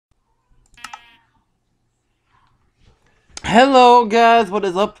Hello guys, what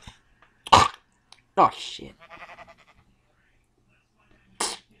is up? Oh shit.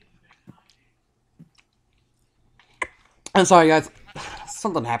 I'm sorry guys.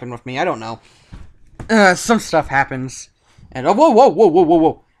 Something happened with me, I don't know. Some stuff happens. And oh,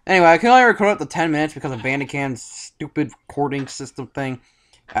 whoa. Anyway, I can only record up to 10 minutes because of Bandicam's stupid recording system thing.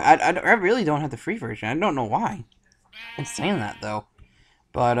 I really don't have the free version. I don't know why. It's saying that though.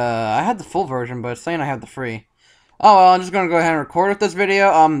 But I had the full version, but it's saying I have the free. Oh well, I'm just gonna go ahead and record with this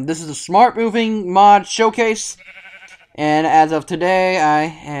video. This is a smart moving mod showcase. And as of today, I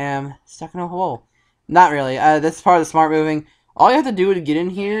am stuck in a hole. Not really. This is part of the smart moving. All you have to do to get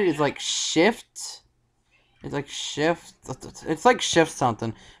in here is like shift. It's like shift. It's like shift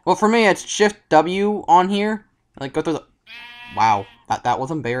something. Well, for me, it's shift W on here. Like go through the. Wow, that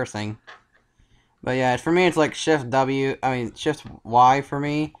was embarrassing. But yeah, for me, it's like shift W. I mean shift Y for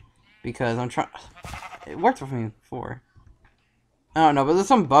me, because I'm trying. It worked for me before. I don't know, but there's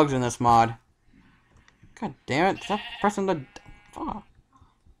some bugs in this mod. God damn it, stop pressing the... Fuck.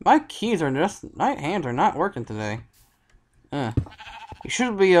 My keys are just... My hands are not working today. You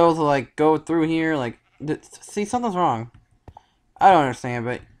should be able to, like, go through here, like... See, something's wrong. I don't understand,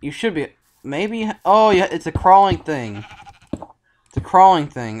 but you should be... Maybe... Oh, yeah, it's a crawling thing. It's a crawling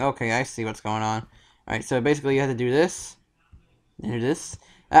thing. Okay, I see what's going on. Alright, so basically you have to do this. Do this.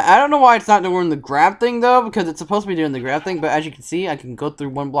 I don't know why it's not doing the grab thing, though, because it's supposed to be doing the grab thing, but as you can see, I can go through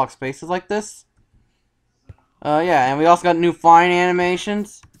one block spaces like this. Yeah, and we also got new flying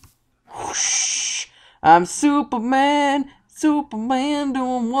animations. Whoosh! I'm Superman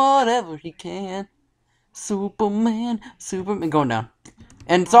doing whatever he can. Superman, going down.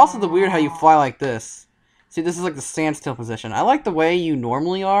 And it's also the weird how you fly like this. See, this is like the standstill position. I like the way you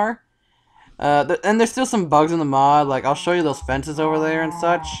normally are. And there's still some bugs in the mod. Like, I'll show you those fences over there and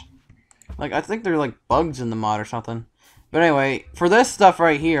such. Like, I think they're like bugs in the mod or something. But anyway, for this stuff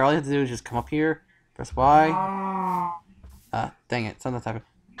right here, all you have to do is just come up here. Press Y. Dang it, something's happened.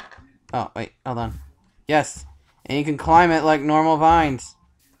 Oh, wait, hold on. Yes, and you can climb it like normal vines.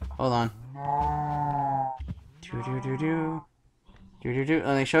 Hold on. Let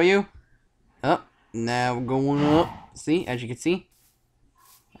me show you. Oh, now we're going up. See, as you can see.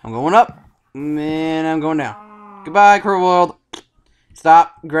 I'm going up, and I'm going down. Goodbye, cruel world.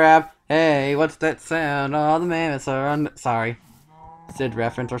 Stop, grab. Hey, what's that sound? All the mammoths are on... Sorry. Sid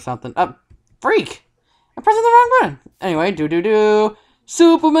reference or something. Freak! I'm pressing the wrong button. Anyway,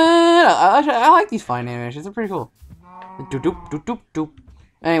 Superman! I like these fine animations. They're pretty cool.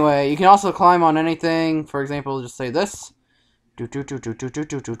 Anyway, you can also climb on anything. For example, just say this.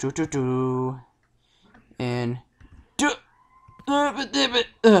 And...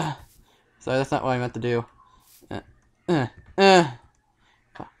 Sorry, that's not what I meant to do. Alright,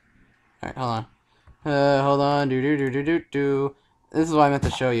 hold on. Hold on. This is what I meant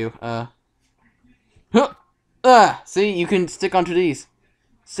to show you. See, you can stick onto these.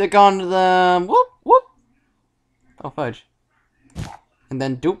 Stick onto them. Whoop, whoop. Oh, fudge. And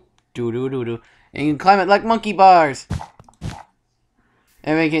then doop, doo. And you can climb it like monkey bars.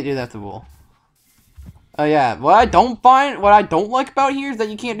 And you can't do that to wool. Oh, yeah. What I don't like about here is that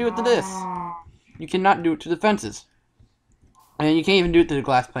you can't do it to this. You cannot do it to the fences. And you can't even do it to the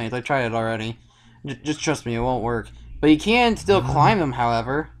glass planes. I tried it already. Just trust me, it won't work. But you can still climb them,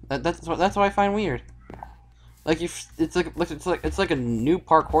 however. That's what I find weird. Like it's like a new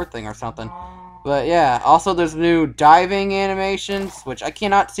parkour thing or something. But yeah, also there's new diving animations, which I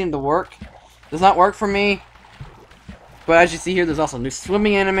cannot seem to work. Does not work for me. But as you see here, there's also new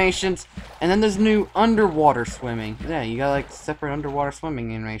swimming animations, and then there's new underwater swimming. Yeah, you got like separate underwater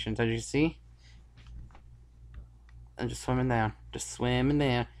swimming animations, as you see. I'm just swimming down. Just swimming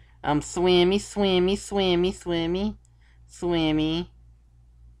down. I'm swimmy.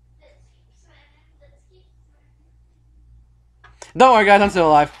 Don't worry, guys, I'm still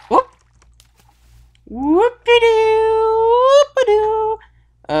alive. Whoop! Whoop-de-doo!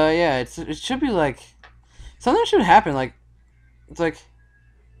 Yeah, it should be like... Something should happen, like... It's like...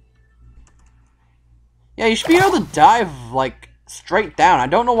 Yeah, you should be able to dive, like, straight down. I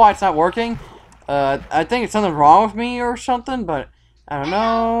don't know why it's not working. I think it's something wrong with me or something, but... I don't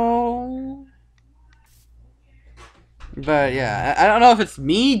know... But, yeah, I don't know if it's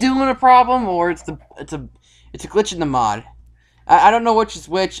me doing a problem, or it's a glitch in the mod. I don't know which is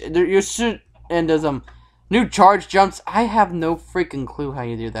which. You should... And there's, new charge jumps. I have no freaking clue how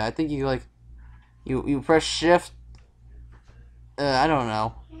you do that. I think you, like... You press shift. I don't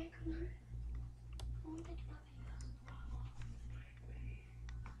know.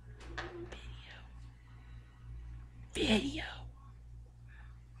 Video.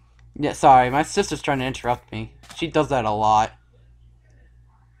 Yeah, sorry, my sister's trying to interrupt me. She does that a lot.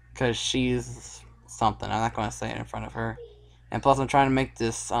 Because she's something. I'm not going to say it in front of her. And plus, I'm trying to make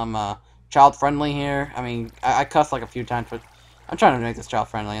this child-friendly here. I mean, I cuss like a few times, but I'm trying to make this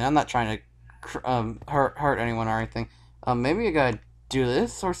child-friendly, and I'm not trying to hurt anyone or anything. Maybe I gotta do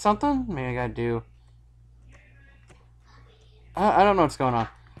this or something? Maybe I gotta do... I don't know what's going on.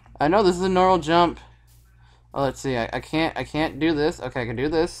 I know this is a normal jump. Oh, let's see. I can't do this. Okay, I can do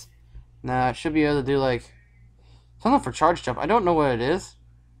this. Nah, I should be able to do, like, something for charge jump. I don't know what it is.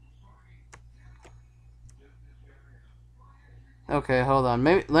 Okay, hold on.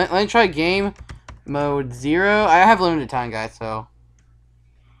 Maybe let me try game mode 0. I have limited time, guys, so...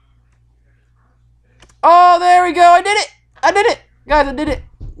 Oh, there we go! I did it! I did it! Guys, I did it!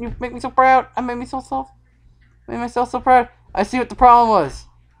 You make me so proud. I made myself so proud. I see what the problem was.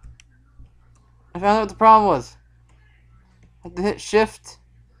 I found out what the problem was. I had to hit shift.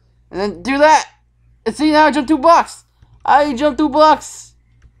 And then do that! And see, now I jumped 2 blocks! I jumped 2 blocks!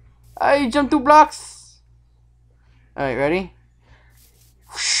 I jumped 2 blocks! Alright, ready?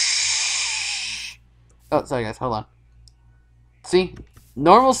 Oh, sorry guys, hold on. See?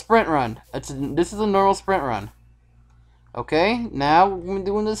 Normal sprint run. This is a normal sprint run. Okay, now we're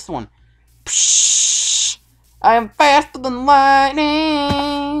doing this one. I am faster than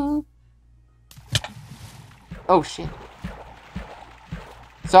lightning! Oh, shit.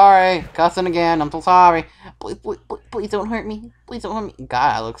 Sorry, cussing again. I'm so sorry. Please don't hurt me. Please don't hurt me.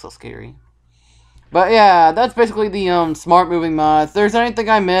 God, I look so scary. But yeah, that's basically the smart moving mods. If there's anything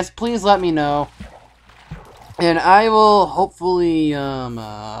I missed, please let me know. And I will hopefully do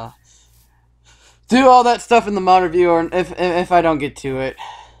all that stuff in the mod review, or if I don't get to it,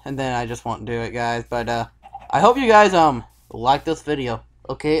 and then I just won't do it, guys. But I hope you guys like this video.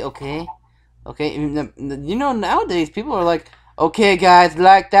 Okay. You know, nowadays people are like, okay, guys,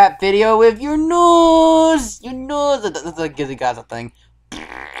 like that video with your nose. Your nose. That's a Gizzy Gaza thing.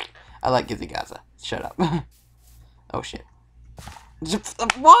 I like Gizzy Gaza. Shut up. Oh shit.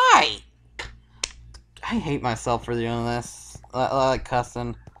 Why? I hate myself for doing this. I like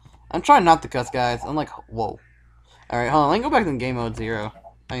cussing. I'm trying not to cuss, guys. I'm like, whoa. Alright, hold on. Let me go back to game mode 0.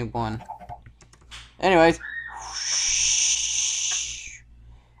 I mean, 1. Anyways,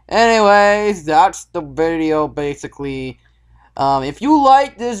 that's the video, basically. If you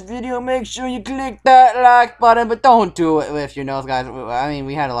like this video, make sure you click that like button, but don't do it with your nose, guys. I mean,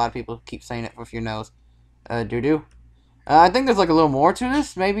 we had a lot of people keep saying it with your nose. Doo-doo. I think there's like a little more to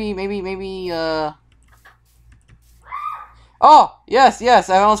this. Maybe, Oh, yes,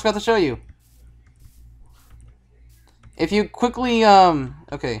 I almost forgot to show you. If you quickly,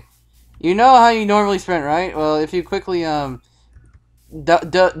 okay. You know how you normally sprint, right? Well, if you quickly,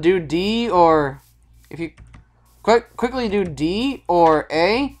 do D, or if you quickly do D or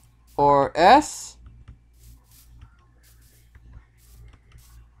A or S.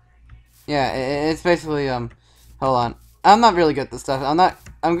 Yeah, it's basically, hold on. I'm not really good at this stuff.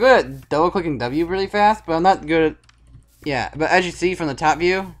 I'm good at double clicking W really fast, but I'm not good at, yeah, but as you see from the top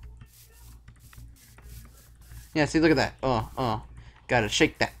view. Yeah, see, look at that. Gotta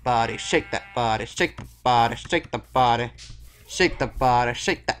shake that body, shake that body, shake the body, shake the body, shake the body,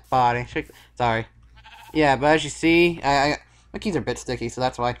 shake that body, sorry. Yeah, but as you see, my keys are a bit sticky, so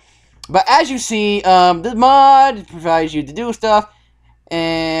that's why. But as you see, the mod provides you to do stuff,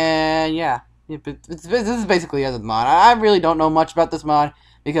 and yeah, this is basically the mod. I really don't know much about this mod,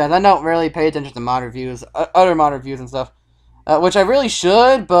 because I don't really pay attention to mod reviews, other mod reviews and stuff, which I really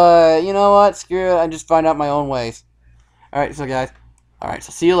should, but you know what, screw it, I just find out my own ways. Alright, so guys, alright,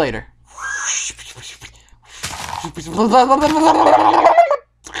 so see you later.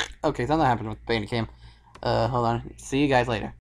 Okay, something happened with Bandicam. Hold on. See you guys later.